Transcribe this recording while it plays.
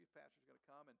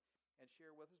and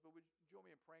share with us. But would you join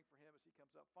me in praying for him as he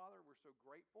comes up? Father, we're so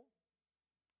grateful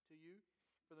to you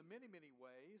for the many, many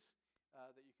ways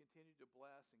that you continue to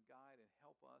bless and guide and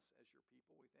help us as your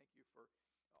people. We thank you for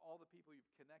all the people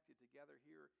you've connected together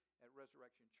here at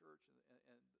Resurrection Church and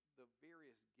the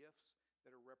various gifts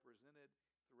that are represented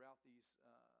throughout these,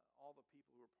 all the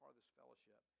people who are part of this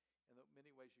fellowship. And the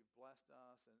many ways you've blessed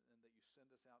us and that you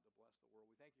send us out to bless the world.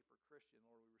 We thank you for Christian,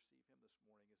 Lord. We receive him this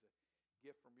morning as a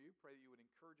gift from you. Pray that you would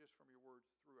encourage us from your word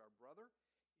through our brother.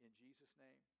 In Jesus'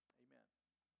 name, amen.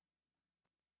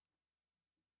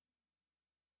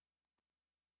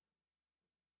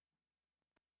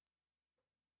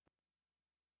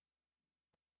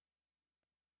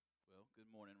 Well,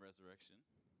 good morning, Resurrection.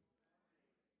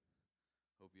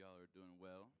 Hope y'all are doing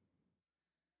well.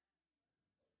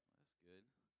 That's good.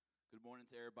 Good morning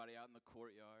to everybody out in the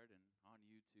courtyard and on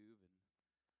YouTube and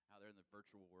out there in the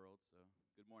virtual world. So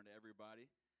good morning to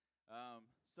everybody.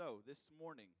 So this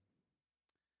morning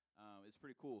is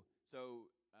pretty cool. So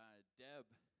Deb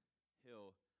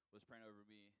Hill was praying over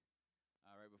me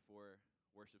right before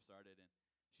worship started, and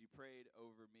she prayed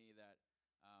over me that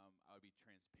I would be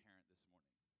transparent this morning.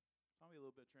 So I'll be a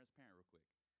little bit transparent real quick.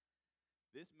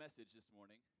 This message this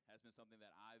morning has been something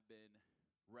that I've been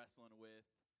wrestling with,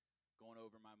 going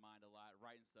over my mind a lot,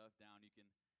 writing stuff down. You can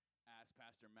ask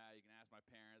Pastor Matt, you can ask my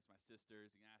parents, my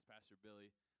sisters, you can ask Pastor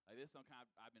Billy. Like this is some kind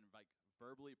of, I've been like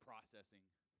verbally processing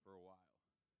for a while.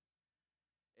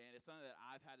 And it's something that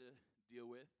I've had to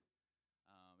deal with.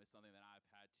 It's something that I've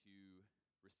had to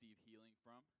receive healing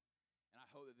from. And I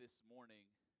hope that this morning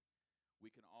we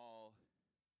can all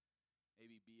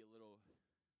maybe be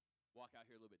walk out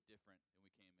here a little bit different than we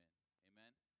came in.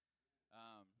 Amen?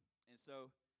 And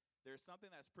so there's something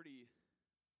that's pretty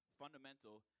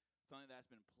fundamental, something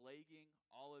that's been plaguing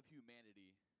all of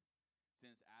humanity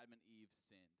since Adam and Eve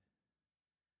sinned.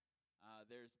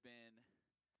 There's been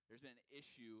an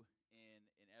issue in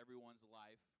everyone's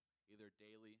life, either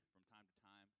daily, from time to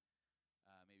time,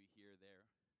 maybe here or there.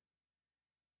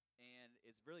 And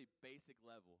it's really basic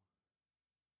level.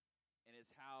 And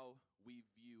it's how we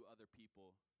view other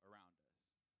people around us,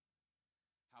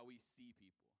 how we see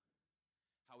people,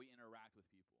 how we interact with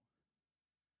people.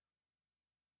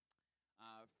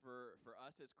 For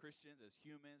us as Christians, as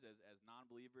humans, as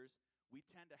non-believers, we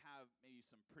tend to have maybe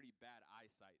some pretty bad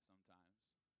eyesight sometimes.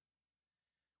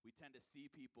 We tend to see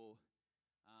people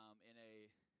in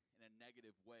a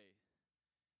negative way.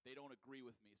 They don't agree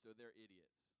with me, so they're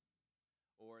idiots.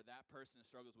 Or that person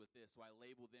struggles with this, so I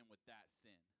label them with that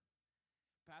sin.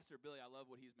 Pastor Billy, I love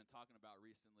what he's been talking about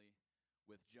recently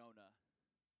with Jonah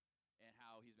and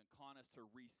how he's been calling us to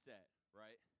reset,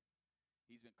 right?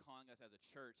 He's been calling us as a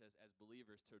church, as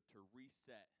believers, to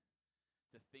reset,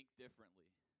 to think differently.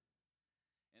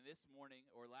 And this morning,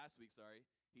 or last week,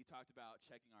 he talked about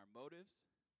checking our motives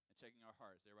and checking our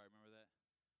hearts. Everybody remember that?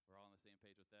 We're all on the same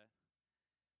page with that.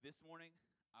 This morning,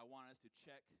 I want us to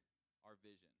check our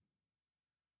vision.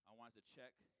 I want us to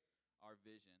check our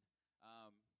vision.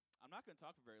 I'm not going to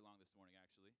talk for very long this morning,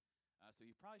 actually. So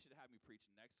he probably should have had me preach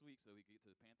next week so we could get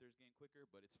to the Panthers game quicker,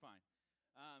 but it's fine.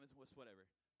 It's whatever.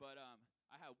 But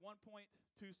I have 1 point,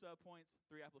 2 sub-points,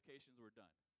 3 applications, we're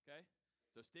done, okay?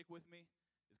 So stick with me.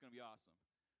 It's going to be awesome.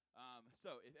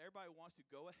 So if everybody wants to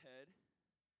go ahead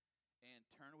and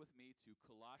turn with me to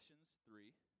Colossians 3.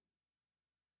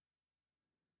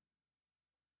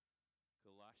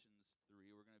 Colossians 3.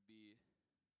 We're going to be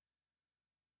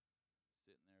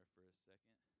sitting there for a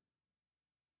second.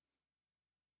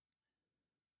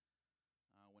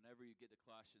 Whenever you get to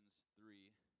Colossians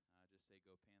 3, just say,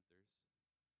 "Go Panthers."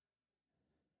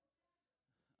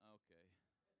 Okay.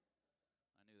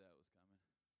 I knew that was coming.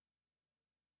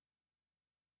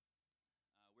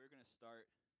 We're going to start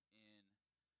in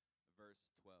verse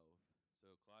 12.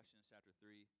 So Colossians chapter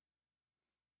 3,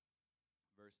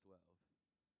 verse 12.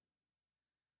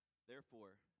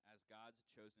 "Therefore, as God's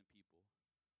chosen people,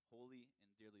 holy and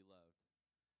dearly loved,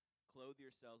 clothe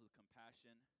yourselves with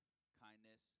compassion,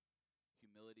 kindness,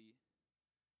 humility,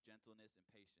 gentleness, and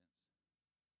patience.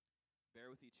 Bear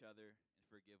with each other and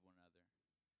forgive one another.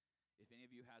 If any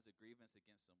of you has a grievance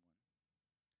against someone,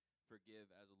 forgive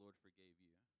as the Lord forgave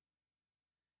you.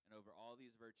 And over all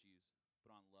these virtues, put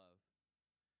on love,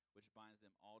 which binds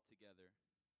them all together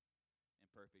in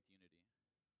perfect unity."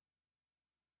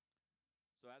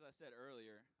 So as I said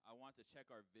earlier, I want to check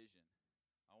our vision.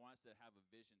 I want us to have a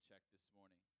vision check this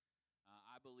morning.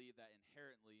 I believe that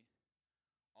inherently,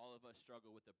 all of us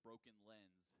struggle with a broken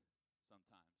lens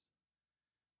sometimes.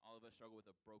 All of us struggle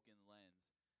with a broken lens.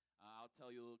 I'll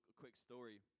tell you a quick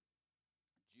story.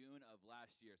 June of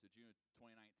last year, so June of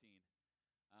 2019,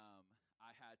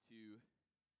 I had to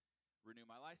renew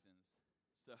my license.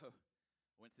 So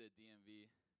went to the DMV,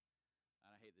 and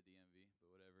I hate the DMV, but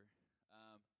whatever.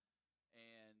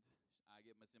 And I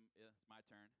get it's my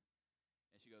turn,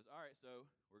 and she goes, all right, so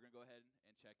we're going to go ahead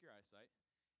and check your eyesight.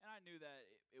 And I knew that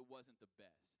it wasn't the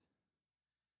best.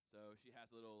 So she has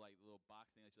a little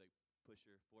box thing that you push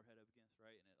your forehead up against,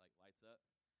 right? And it lights up.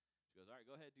 She goes, all right,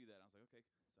 go ahead, do that. And I was like, okay.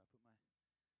 So I put my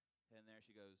head in there.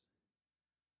 She goes,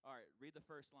 all right, read the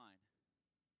first line.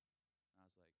 And I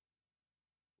was like,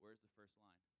 where's the first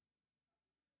line?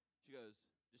 She goes,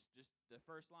 just the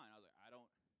first line. I was like, I don't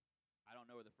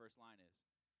know where the first line is.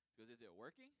 She goes, is it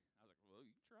working? I was like, well,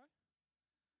 you can try.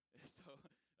 And so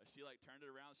she turned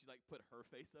it around. She put her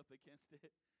face up against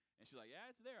it. And she's like, yeah,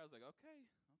 it's there. I was like, okay.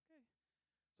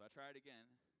 So I tried again.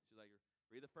 She's like,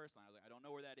 read the first line. I was like, I don't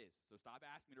know where that is. So stop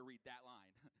asking me to read that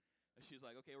line. She's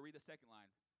like, okay, we'll read the second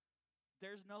line.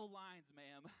 There's no lines,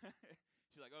 ma'am.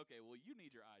 She's like, okay, well, you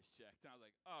need your eyes checked. And I was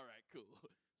like, all right, cool.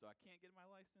 So I can't get my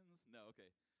license? No,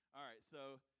 okay. All right,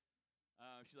 so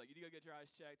she's like, you need to go get your eyes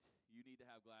checked. You need to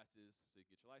have glasses so you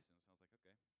can get your license. I was like,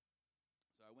 okay.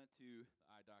 So I went to the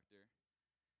eye doctor,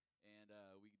 and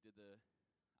we did the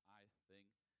eye thing.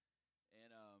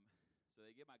 And so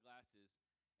they get my glasses,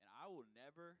 and I will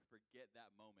never forget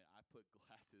that moment I put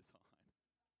glasses on.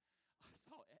 I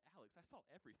saw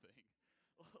everything.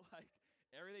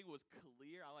 Everything was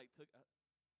clear. I took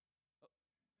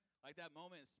that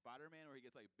moment in Spider-Man where he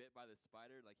gets bit by the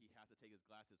spider, he has to take his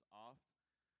glasses off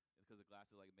because the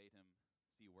glasses made him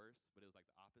see worse, but it was the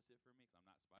opposite for me because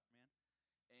I'm not Spider-Man.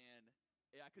 And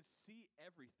I could see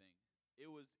everything.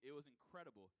 It was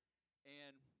incredible.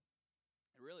 And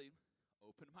it really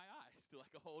opened my eyes to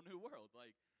a whole new world.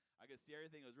 I could see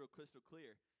everything. It was real crystal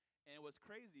clear. And what's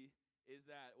crazy is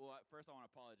that, well, first I want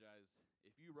to apologize.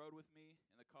 If you rode with me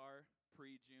in the car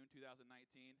pre-June 2019,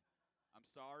 I'm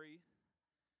sorry.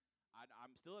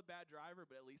 I'm still a bad driver,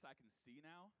 but at least I can see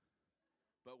now.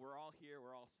 But we're all here.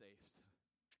 We're all safe. So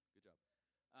good job.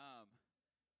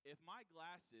 If my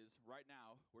glasses right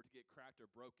now were to get cracked or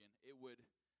broken, it would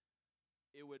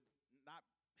not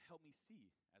help me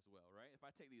see as well, right? If I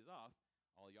take these off,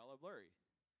 all y'all are blurry.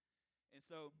 And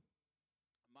so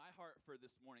my heart for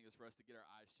this morning is for us to get our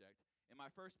eyes checked. And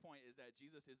my first point is that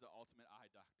Jesus is the ultimate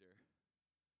eye doctor.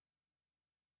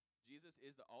 Jesus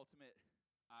is the ultimate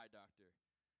eye doctor.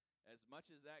 As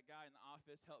much as that guy in the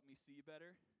office helped me see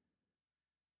better,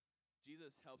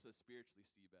 Jesus helps us spiritually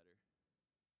see better.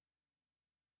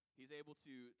 He's able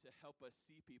to help us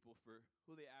see people for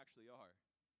who they actually are.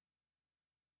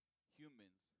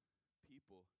 Humans,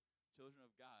 people, children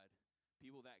of God,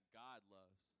 people that God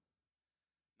loves.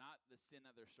 Not the sin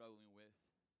that they're struggling with,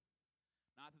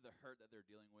 not the hurt that they're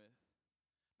dealing with,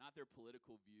 not their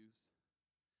political views,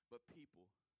 but people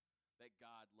that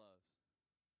God loves.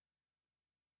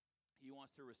 He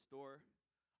wants to restore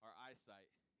our eyesight.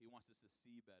 He wants us to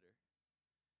see better.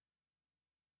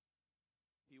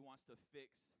 He wants to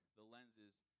fix the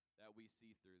lenses that we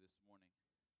see through this morning.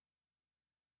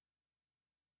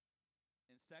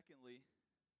 And secondly,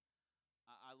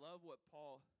 I love what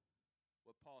Paul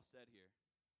said here.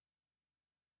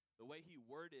 The way he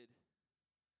worded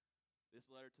this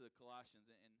letter to the Colossians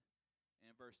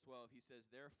in verse 12, he says,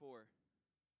 therefore,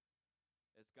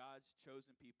 as God's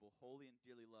chosen people, holy and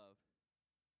dearly loved,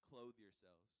 clothe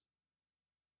yourselves.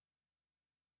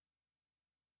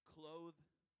 Clothe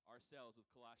ourselves with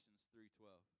Colossians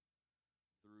 3:12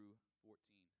 through 14.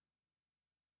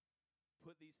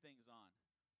 Put these things on.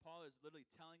 Paul is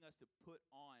literally telling us to put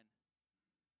on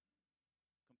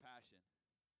compassion.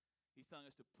 He's telling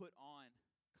us to put on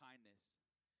kindness.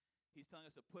 He's telling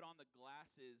us to put on the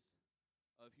glasses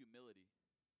of humility.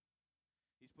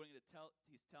 He's telling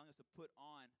us to put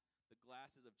on the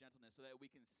glasses of gentleness so that we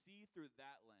can see through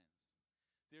that lens.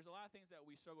 See, there's a lot of things that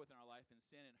we struggle with in our life, and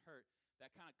sin and hurt,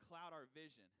 that kind of cloud our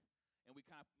vision, and we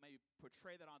kind of maybe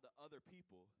portray that onto other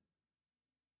people.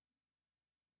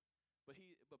 But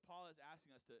Paul is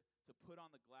asking us to put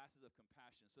on the glasses of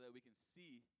compassion so that we can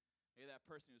see maybe that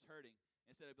person who's hurting,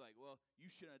 instead of like, well, you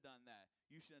shouldn't have done that.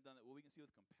 You shouldn't have done that. Well, we can see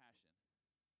with compassion.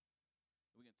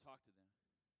 We can talk to them.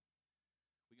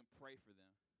 We can pray for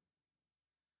them.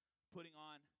 Putting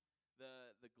on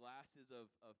the glasses of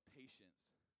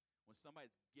patience. When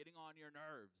somebody's getting on your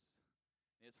nerves,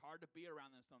 and it's hard to be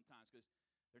around them sometimes because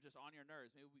they're just on your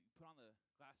nerves. Maybe we put on the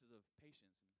glasses of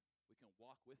patience and we can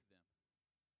walk with them.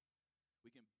 We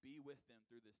can be with them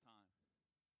through this time.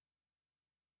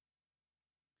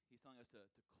 He's telling us to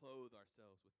clothe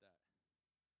ourselves with that,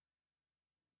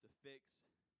 to fix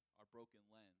our broken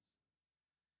lens.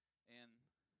 And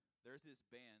there's this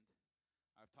band,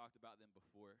 I've talked about them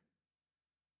before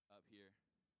up here,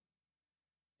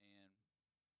 and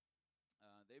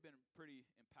they've been pretty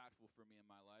impactful for me in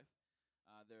my life.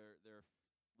 Their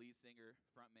lead singer,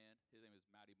 frontman, his name is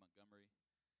Matty Montgomery,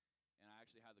 and I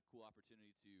actually had the cool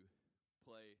opportunity to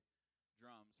play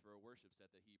drums for a worship set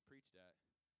that he preached at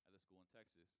the school in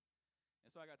Texas.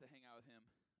 And so I got to hang out with him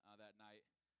that night.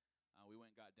 We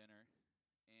went and got dinner,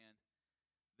 and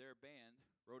their band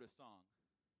wrote a song,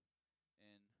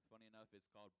 and funny enough, it's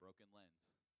called Broken Lens.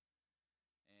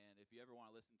 And if you ever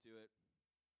want to listen to it,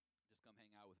 just come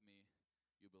hang out with me.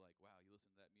 You'll be like, wow, you listen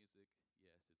to that music?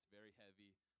 Yes, it's very heavy,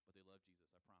 but they love Jesus,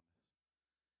 I promise.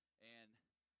 And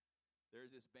there's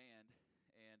this band,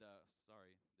 and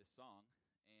this song,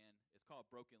 and it's called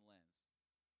Broken Lens.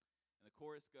 And the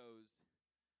chorus goes,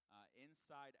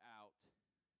 inside out,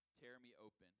 tear me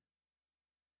open.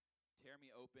 Tear me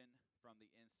open from the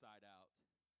inside out.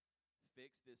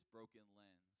 Fix this broken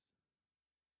lens.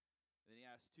 And then he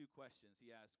asks two questions.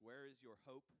 He asks, where is your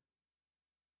hope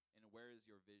and where is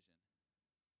your vision?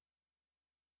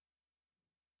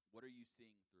 What are you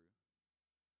seeing through?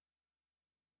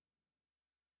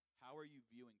 How are you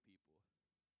viewing people?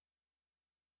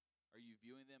 Are you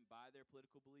viewing them by their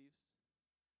political beliefs?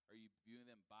 Are you viewing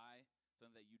them by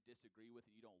something that you disagree with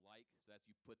and you don't like, so that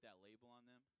you put that label on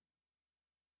them?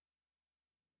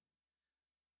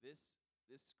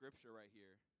 This scripture right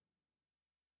here,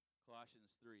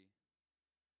 Colossians 3,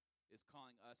 is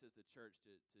calling us as the church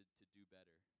to do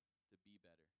better, to be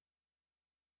better,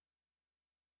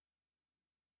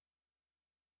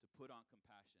 to put on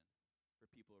compassion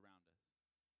for people around us,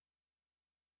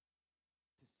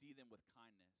 to see them with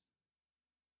kindness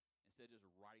instead of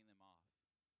just writing them off,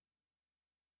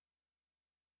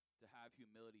 to have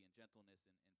humility and gentleness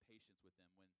and patience with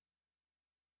them when they're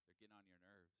getting on your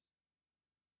nerves,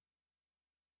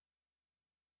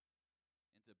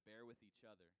 and to bear with each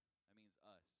other. That means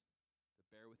us, to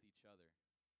bear with each other.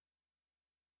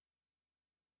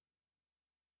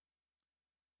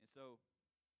 And so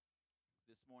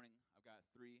this morning, I've got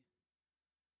 3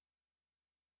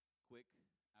 quick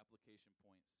application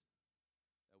points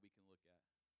that we can look at.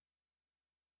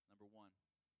 Number 1,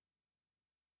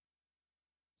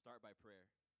 start by prayer.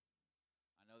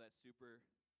 I know that's super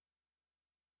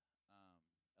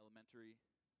elementary,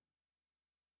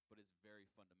 but it's very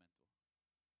fundamental.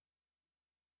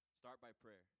 Start by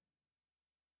prayer.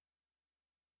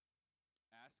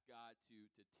 Ask God to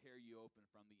tear you open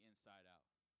from the inside out.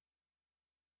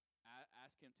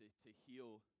 Ask him to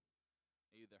heal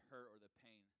maybe the hurt or the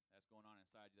pain that's going on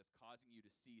inside you that's causing you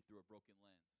to see through a broken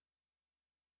lens.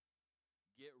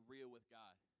 Get real with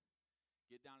God.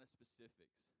 Get down to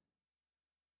specifics.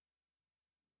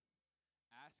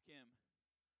 Ask him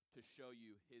to show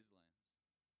you his lens.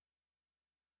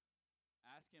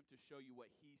 Ask him to show you what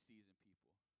he sees in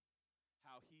people,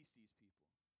 how he sees people.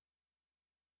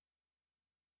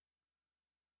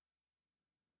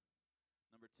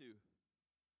 Number 2,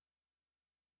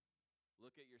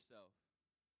 look at yourself.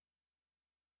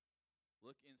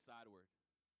 Look insideward.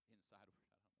 Insideward,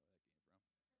 I don't know where that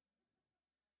came from.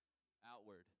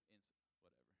 Outward,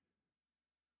 whatever.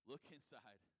 Look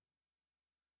inside.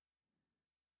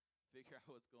 Figure out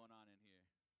what's going on in here.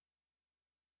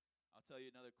 I'll tell you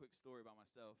another quick story about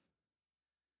myself.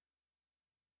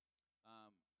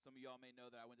 Some of y'all may know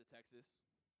that I went to Texas,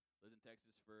 lived in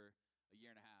Texas for a year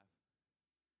and a half.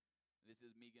 This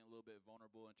is me getting a little bit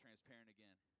vulnerable and transparent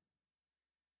again.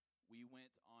 We went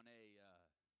on a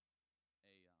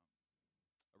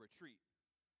retreat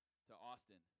to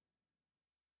Austin,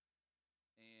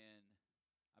 and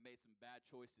I made some bad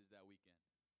choices that weekend.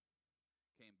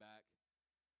 Came back,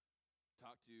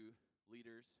 talked to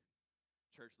leaders,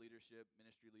 church leadership,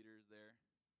 ministry leaders there,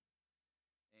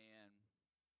 and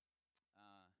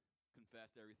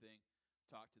confessed everything,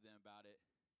 talked to them about it,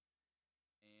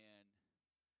 and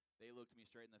they looked me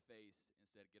straight in the face and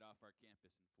said, get off our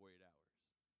campus in 48 hours.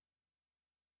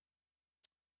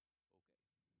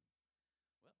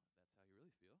 Okay. Well, that's how you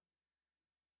really feel.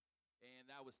 And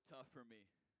that was tough for me.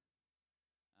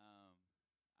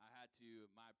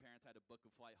 My parents had to book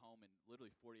a flight home in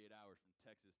literally 48 hours from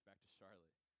Texas back to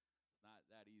Charlotte. It's not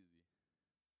that easy.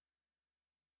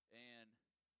 And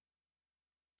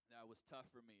that was tough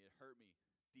for me. It hurt me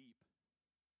deep,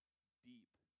 deep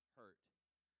hurt.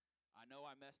 I know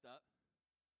I messed up.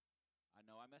 I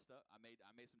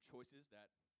made some choices that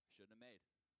I shouldn't have made.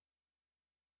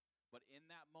 But in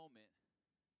that moment,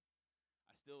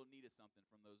 I still needed something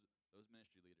from those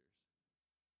ministry leaders.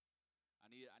 I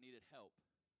needed help.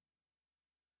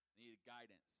 I needed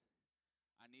guidance.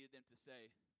 I needed them to say,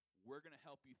 we're going to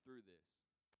help you through this.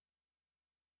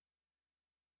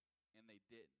 And they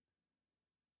didn't.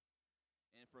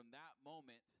 And from that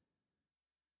moment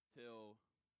till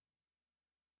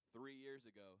 3 years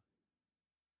ago,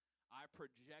 I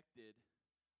projected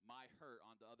my hurt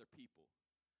onto other people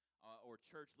or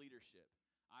church leadership.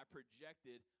 I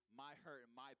projected my hurt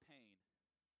and my pain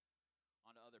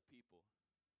onto other people.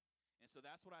 And so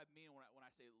that's what I mean when I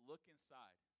say look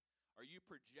inside. Are you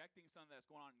projecting something that's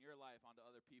going on in your life onto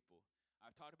other people?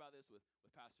 I've talked about this with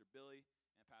Pastor Billy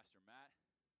and Pastor Matt.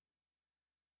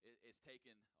 It's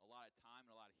taken a lot of time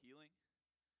and a lot of healing.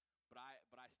 But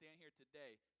I stand here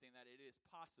today saying that it is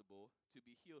possible to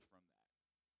be healed from that.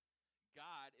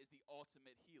 God is the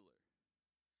ultimate healer.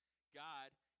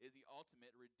 God is the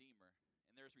ultimate redeemer,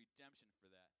 and there's redemption for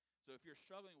that. So if you're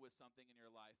struggling with something in your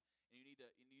life, and you need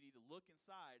to look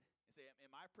inside and say,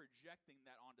 am I projecting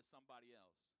that onto somebody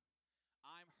else?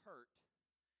 I'm hurt.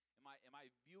 Am I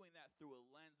viewing that through a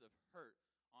lens of hurt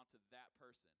onto that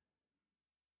person?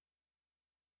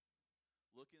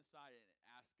 Look inside and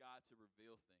ask God to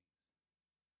reveal things,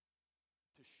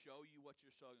 to show you what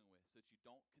you're struggling with so that you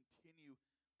don't continue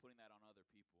putting that on other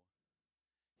people.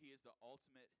 He is the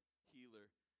ultimate healer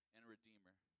and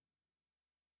redeemer.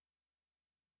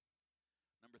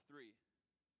 Number 3,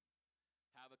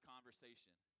 have a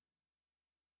conversation.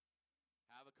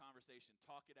 Have a conversation.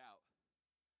 Talk it out.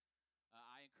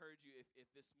 I encourage you, if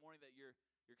this morning that you're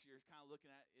kind of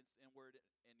looking at it's inward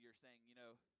and you're saying,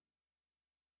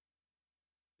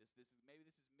 this is me.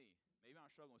 Maybe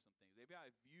I'm struggling with some things. Maybe I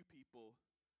view people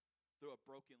through a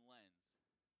broken lens.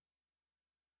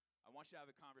 I want you to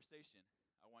have a conversation.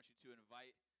 I want you to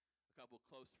invite a couple of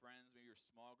close friends, maybe your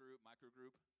small group, micro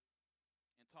group,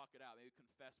 and talk it out. Maybe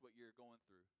confess what you're going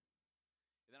through.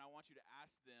 And then I want you to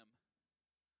ask them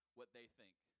what they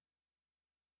think.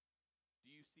 Do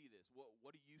you see this?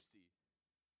 What do you see?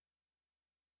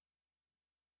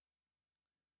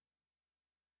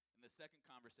 And the second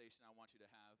conversation I want you to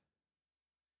have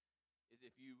is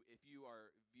if you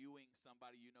are viewing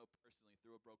somebody you know personally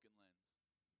through a broken lens.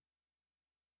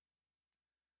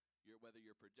 Whether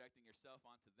you're projecting yourself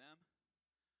onto them,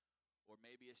 or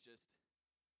maybe it's just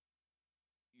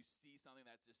you see something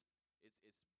that's just it's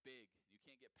big, you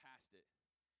can't get past it,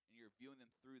 and you're viewing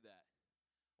them through that.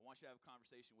 I want you to have a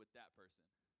conversation with that person.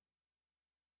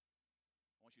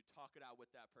 I want you to talk it out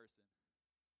with that person.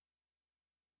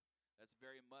 That's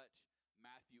very much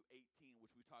Matthew 18,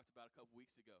 which we talked about a couple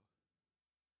weeks ago.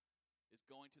 It's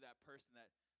going to that person that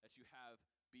you have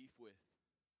beef with,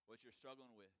 what you're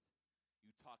struggling with. You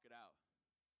talk it out.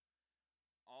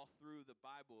 All through the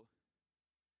Bible,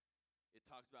 it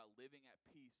talks about living at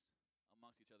peace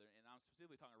amongst each other. And I'm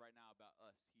specifically talking right now about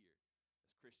us here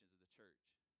as Christians of the church.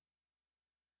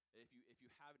 If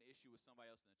you have an issue with somebody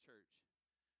else in the church,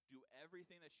 do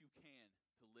everything that you can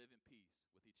to live in peace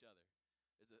with each other.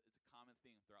 It's a common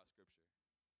theme throughout Scripture.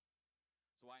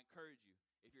 So I encourage you,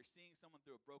 if you're seeing someone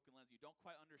through a broken lens, you don't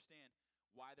quite understand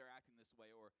why they're acting this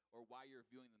way or why you're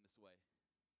viewing them this way,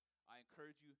 I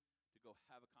encourage you to go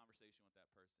have a conversation with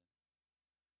that person,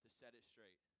 to set it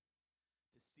straight,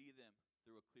 to see them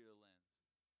through a clear lens.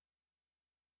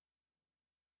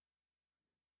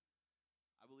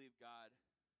 I believe God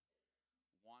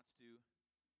wants to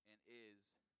and is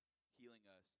healing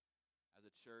us as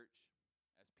a church,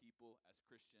 as people, as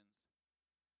Christians,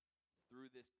 through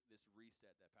this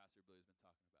reset that Pastor Billy has been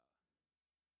talking about.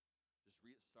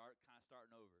 Just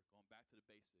starting over, going back to the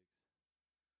basics,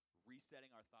 resetting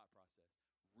our thought process,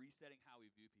 resetting how we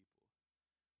view people,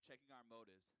 checking our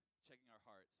motives, checking our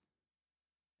hearts,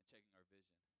 and checking our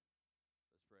vision.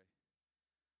 Let's pray.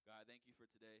 God, I thank you for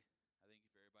today. I thank you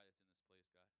for everybody that's in this place,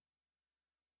 God.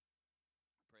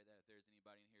 I pray that if there's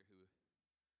anybody in here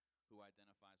who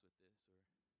identifies with this or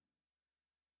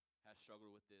has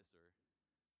struggled with this or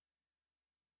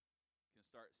can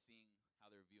start seeing how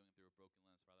they're viewing through a broken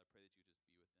lens, Father, I pray that you just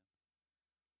be with them.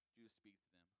 You just speak to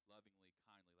them lovingly,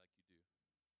 kindly, like you do.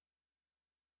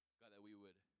 God, that we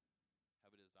would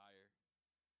have a desire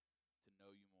to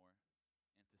know you more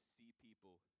and to see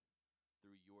people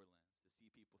through your lens, to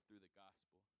see people through the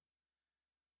gospel,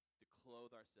 to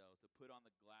clothe ourselves, to put on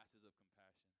the glasses of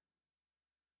compassion,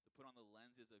 to put on the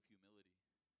lenses of humility,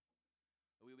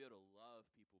 that we'll be able to love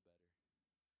people better,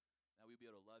 that we'll be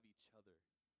able to love each other